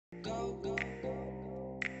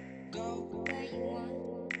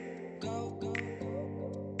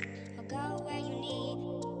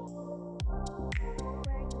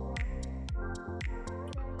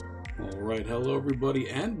Alright, hello everybody,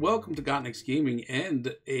 and welcome to Gotnex Gaming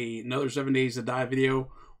and another 7 Days to Die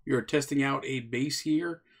video. We are testing out a base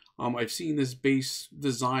here. I've seen this base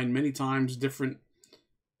design many times, different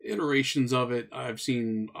iterations of it. I've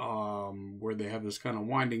seen where they have this kind of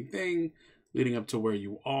winding thing leading up to where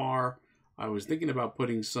you are. I was thinking about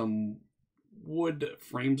putting some wood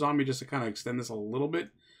frames on me just to kind of extend this a little bit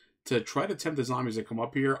to try to tempt the zombies that come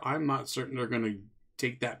up here. I'm not certain they're going to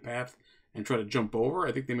take that path and try to jump over.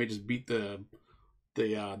 I think they may just beat the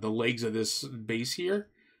legs of this base here.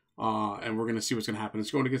 And we're going to see what's going to happen.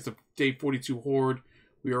 It's going against the Day 42 Horde.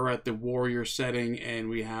 We are at the warrior setting, and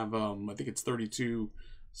we have, I think it's 32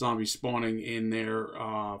 zombies spawning in there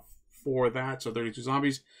for that. So 32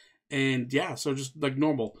 zombies. And yeah, so just like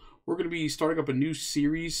normal. We're going to be starting up a new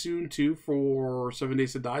series soon, too, for 7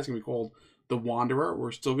 Days to Die. It's going to be called The Wanderer.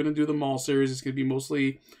 We're still going to do the mall series. It's going to be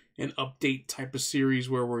mostly an update type of series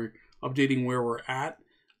where we're updating where we're at,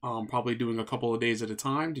 probably doing a couple of days at a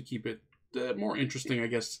time to keep it more interesting, I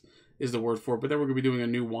guess is the word for it. But then we're going to be doing a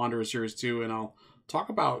new Wanderer series too, and I'll talk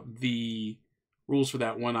about the rules for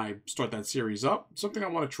that when I start that series up. Something I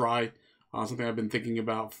want to try, something I've been thinking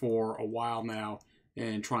about for a while now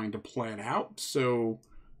and trying to plan out. So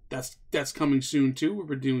that's coming soon too. We've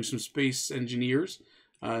been doing some Space Engineers.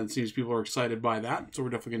 It seems people are excited by that, so we're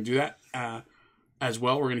definitely going to do that. As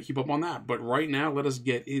well, we're going to keep up on that. But right now, let us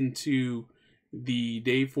get into the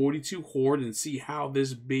Day 42 Horde and see how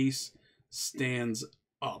this base stands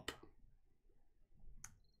up.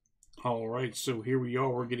 Alright, so here we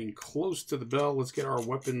are. We're getting close to the bell. Let's get our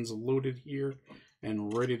weapons loaded here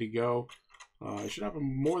and ready to go. I should have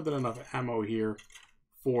more than enough ammo here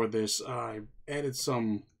for this. I added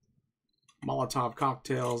some Molotov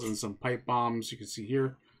cocktails and some pipe bombs. You can see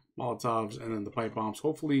here, Molotovs and then the pipe bombs.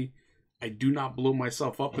 Hopefully, I do not blow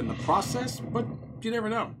myself up in the process, but you never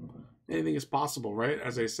know. Anything is possible, right?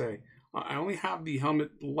 As I say, I only have the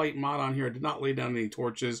helmet light mod on here. I did not lay down any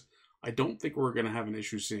torches. I don't think we're going to have an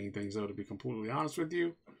issue seeing things, though, to be completely honest with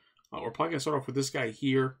you. We're probably going to start off with this guy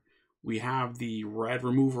here. We have the rad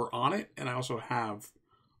remover on it, and I also have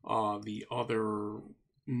the other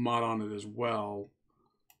mod on it as well,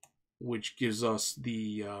 which gives us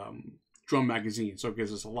the drum magazine. So it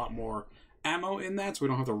gives us a lot more ammo in that, so we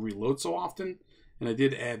don't have to reload so often. And I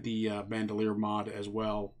did add the bandolier mod as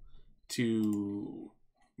well to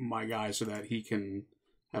my guy so that he can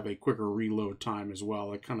have a quicker reload time as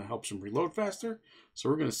well. It kind of helps him reload faster. So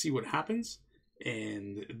we're going to see what happens.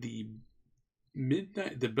 And the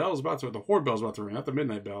bell is about to, the Horde bell is about to ring, not the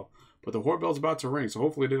midnight bell, but the Horde bell is about to ring. So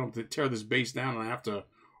hopefully they don't tear this base down and I have to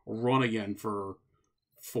run again for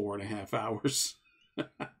 4.5 hours.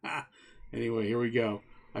 Anyway, here we go.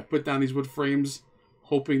 I put down these wood frames,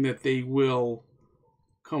 hoping that they will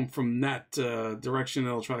come from that direction.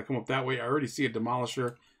 They'll try to come up that way. I already see a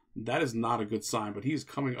demolisher. That is not a good sign, but he's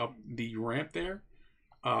coming up the ramp there,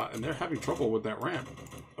 and they're having trouble with that ramp.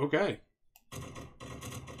 Okay.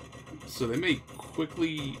 So they may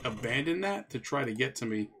quickly abandon that to try to get to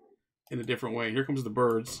me in a different way. Here comes the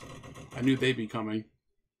birds. I knew they'd be coming.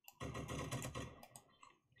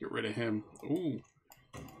 Get rid of him. Ooh.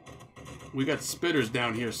 We got spitters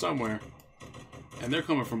down here somewhere. And they're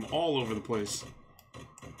coming from all over the place.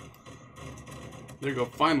 There you go,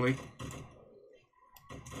 finally.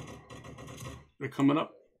 They're coming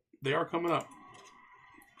up. They are coming up.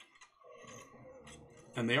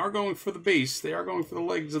 And they are going for the base. They are going for the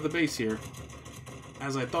legs of the base here.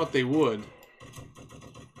 As I thought they would.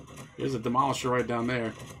 There's a demolisher right down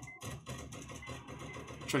there.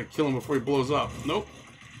 Try to kill him before he blows up. Nope.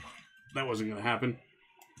 That wasn't going to happen.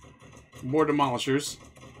 More demolishers,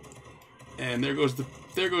 and there goes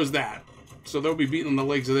that. So they'll be beating on the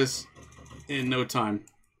legs of this in no time,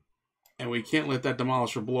 and we can't let that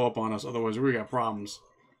demolisher blow up on us, otherwise we got problems.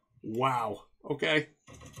 Wow. Okay.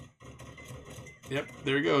 Yep,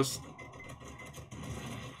 there he goes,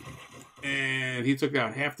 and he took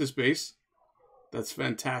out half this base. That's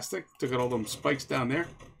fantastic. Took out all them spikes down there.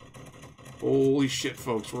 Holy shit,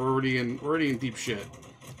 folks! We're already in deep shit.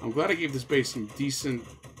 I'm glad I gave this base some decent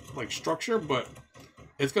structure, but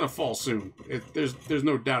it's gonna fall soon. There's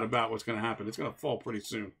no doubt about what's gonna happen. It's gonna fall pretty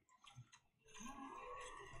soon.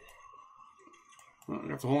 I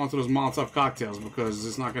have to hold on to those Molotov cocktails because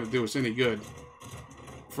it's not gonna do us any good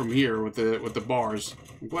from here with the bars.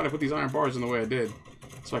 I'm glad I put these iron bars in the way I did,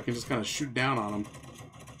 so I can just kind of shoot down on them.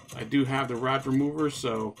 I do have the rad remover,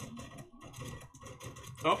 so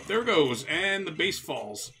oh, there goes, and the base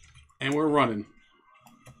falls, and we're running.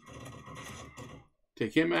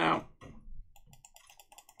 Take him out.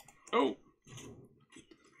 Oh!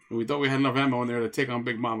 We thought we had enough ammo in there to take on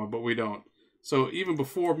Big Mama, but we don't. So even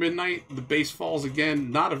before midnight, the base falls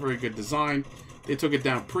again. Not a very good design. They took it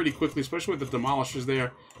down pretty quickly, especially with the demolishers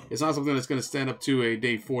there. It's not something that's going to stand up to a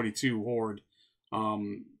day 42 Horde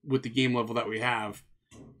with the game level that we have.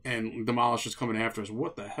 And demolishers coming after us.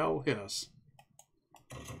 What the hell hit us?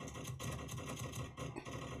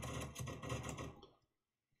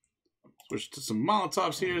 Switch to some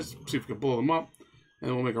Molotovs here. See if we can blow them up. And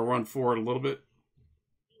then we'll make a run for it a little bit.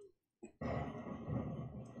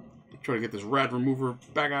 Try to get this rad remover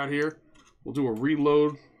back out here. We'll do a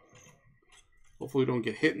reload. Hopefully we don't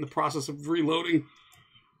get hit in the process of reloading.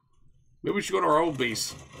 Maybe we should go to our old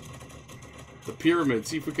base. The pyramid.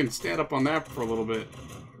 See if we can stand up on that for a little bit.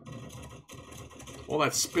 All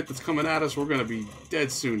that spit that's coming at us, we're going to be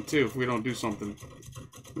dead soon too if we don't do something.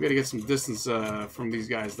 We got to get some distance from these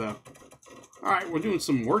guys though. Alright, we're doing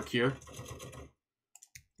some work here.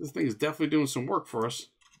 This thing is definitely doing some work for us.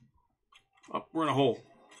 Oh, we're in a hole.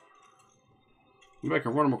 Maybe I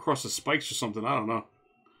can run them across the spikes or something. I don't know.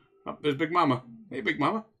 Oh, there's Big Mama. Hey, Big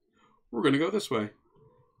Mama. We're going to go this way.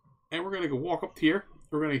 And we're going to go walk up here.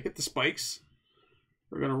 We're going to hit the spikes.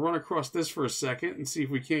 We're going to run across this for a second and see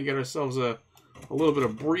if we can't get ourselves a little bit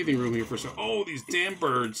of breathing room here for a second. Oh, these damn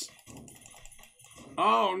birds.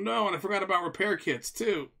 Oh, no. And I forgot about repair kits,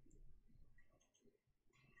 too.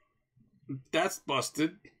 That's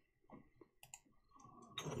busted.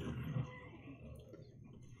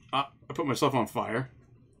 I put myself on fire.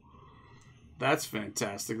 That's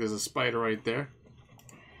fantastic. There's a spider right there.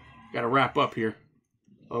 Gotta wrap up here.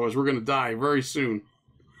 Otherwise, we're gonna die very soon.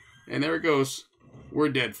 And there it goes. We're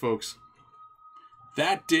dead, folks.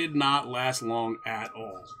 That did not last long at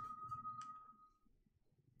all.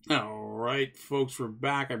 Alright, folks, we're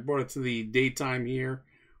back. I brought it to the daytime here.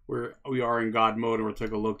 We are in God mode, and we'll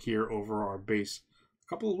take a look here over our base. A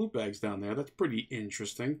couple of loot bags down there. That's pretty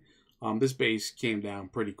interesting. This base came down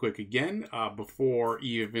pretty quick again. Before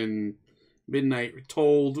even midnight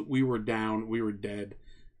told, we were down, we were dead.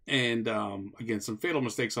 And again, some fatal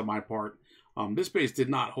mistakes on my part. This base did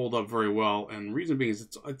not hold up very well, and reason being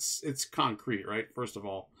is it's concrete, right? First of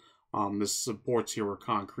all, the supports here were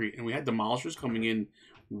concrete, and we had demolishers coming in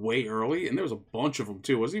way early, and there was a bunch of them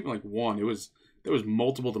too. It wasn't even like one. There was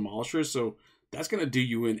multiple demolishers, so that's gonna do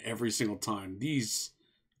you in every single time. These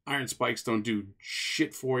iron spikes don't do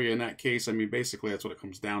shit for you in that case. I mean, basically that's what it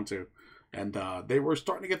comes down to. And they were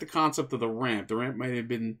starting to get the concept of the ramp. The ramp might have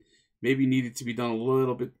been maybe needed to be done a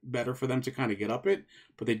little bit better for them to kind of get up it,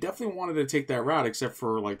 but they definitely wanted to take that route, except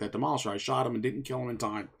for like that demolisher. I shot him and didn't kill him in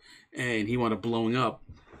time, and he wound up blowing up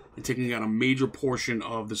and taking out a major portion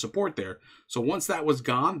of the support there. So once that was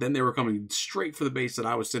gone, then they were coming straight for the base that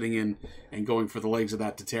I was sitting in and going for the legs of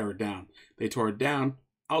that to tear it down. They tore it down.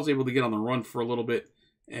 I was able to get on the run for a little bit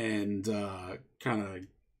and kind of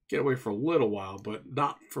get away for a little while, but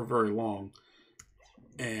not for very long.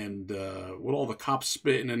 And with all the cops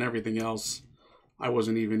spitting and everything else, I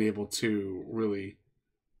wasn't even able to really,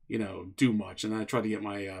 do much. And I tried to get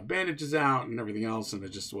my bandages out and everything else, and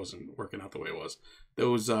it just wasn't working out the way it was.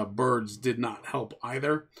 Those birds did not help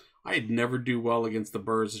either. I'd never do well against the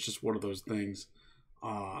birds. It's just one of those things.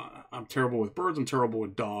 I'm terrible with birds. I'm terrible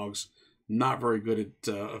with dogs. Not very good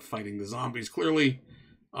at fighting the zombies, clearly.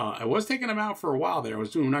 I was taking them out for a while there. I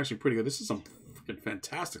was doing actually pretty good. This is some freaking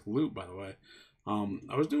fantastic loot, by the way.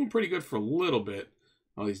 I was doing pretty good for a little bit.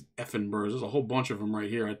 All these effing birds. There's a whole bunch of them right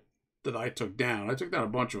here that I took down. I took down a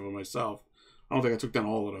bunch of them myself. I don't think I took down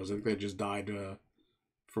all of those. I think they just died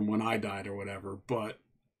from when I died or whatever. But,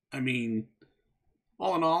 I mean,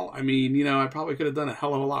 all in all, I mean, I probably could have done a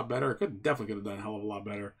hell of a lot better. I definitely could have done a hell of a lot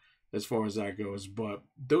better as far as that goes. But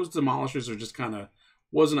those demolishers are just kind of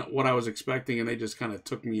wasn't what I was expecting, and they just kind of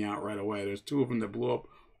took me out right away. There's two of them that blew up.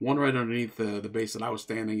 One right underneath the base that I was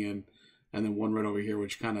standing in, and then one right over here,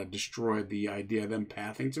 which kind of destroyed the idea of them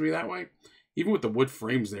pathing to me that way. Even with the wood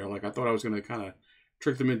frames there, like I thought I was going to kind of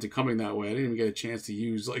trick them into coming that way. I didn't even get a chance to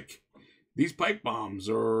use like these pipe bombs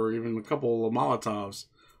or even a couple of Molotovs.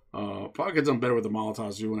 Probably could have done better with the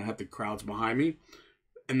Molotovs when I had the crowds behind me.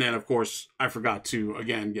 And then, of course, I forgot to,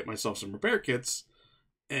 again, get myself some repair kits.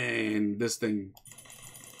 And this thing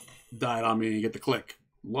died on me and get the click.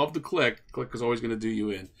 Love the click. Click is always going to do you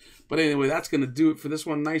in. But anyway, that's going to do it for this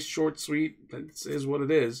one. Nice, short, sweet. That is what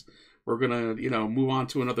it is. We're going to, move on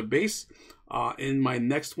to another base. In my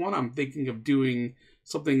next one, I'm thinking of doing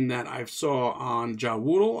something that I saw on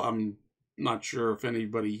Jawoodle. I'm not sure if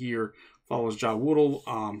anybody here follows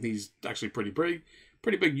Jawoodle. He's actually pretty big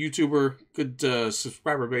YouTuber. Good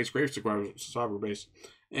subscriber base, great subscriber base.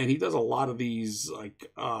 And he does a lot of these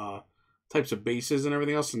like types of bases and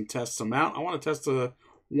everything else and tests them out. I want to test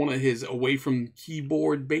one of his away from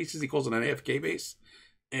keyboard bases. He calls it an AFK base.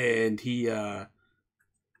 and I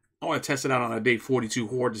want to test it out on a day 42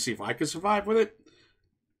 Horde to see if I can survive with it.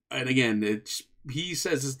 And again, he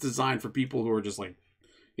says it's designed for people who are just like,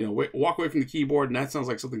 you know, walk away from the keyboard, and that sounds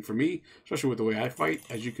like something for me, especially with the way I fight,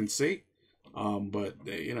 as you can see. But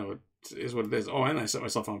you know, it is what it is. Oh, and I set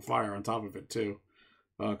myself on fire on top of it too,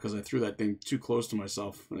 because I threw that thing too close to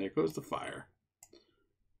myself. And there goes the fire.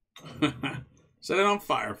 Set it on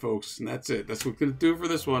fire, folks, and that's it. That's what we're gonna do for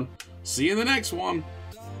this one. See you in the next one.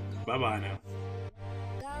 Bye bye now.